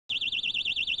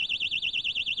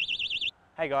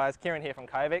Hey guys, Kieran here from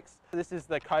Kovix. This is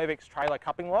the Kovix Trailer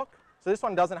Coupling Lock. So this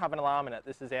one doesn't have an alarm in it.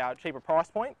 This is our cheaper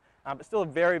price point, but still a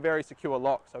very, very secure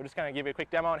lock. So we're just going to give you a quick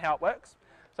demo on how it works.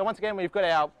 So once again, we've got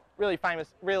our really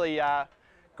famous, really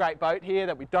great boat here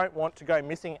that we don't want to go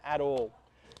missing at all.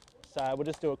 So we'll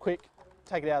just do a quick,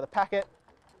 take it out of the packet.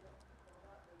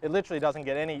 It literally doesn't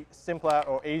get any simpler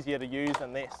or easier to use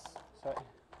than this. So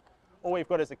all we've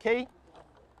got is a key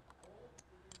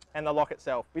and the lock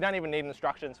itself. We don't even need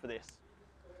instructions for this.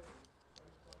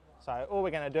 So all we're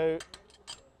going to do,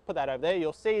 put that over there.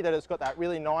 You'll see that it's got that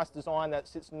really nice design that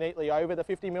sits neatly over the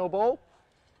 50mm ball.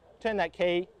 Turn that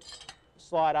key,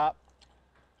 slide up,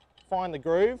 find the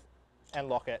groove and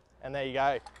lock it. And there you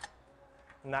go.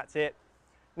 And that's it.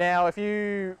 Now if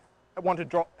you want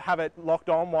to have it locked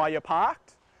on while you're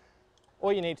parked,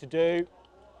 all you need to do,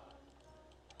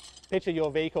 picture your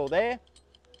vehicle there,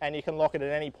 and you can lock it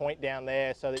at any point down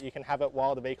there so that you can have it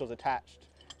while the vehicle's attached.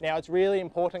 Now it's really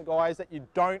important, guys, that you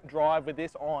don't drive with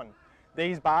this on.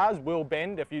 These bars will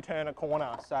bend if you turn a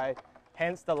corner, so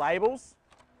hence the labels.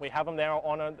 We have them there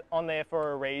on there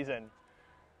for a reason.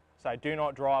 So do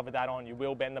not drive with that on. You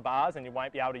will bend the bars and you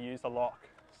won't be able to use the lock.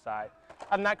 So other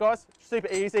than that, guys,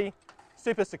 super easy,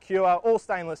 super secure, all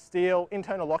stainless steel,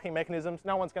 internal locking mechanisms.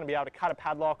 No one's going to be able to cut a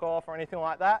padlock off or anything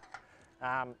like that.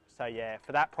 So yeah,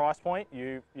 for that price point,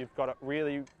 you've got a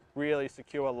really, really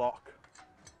secure lock.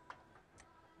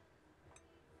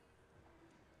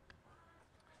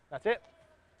 That's it.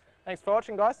 Thanks for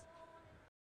watching, guys.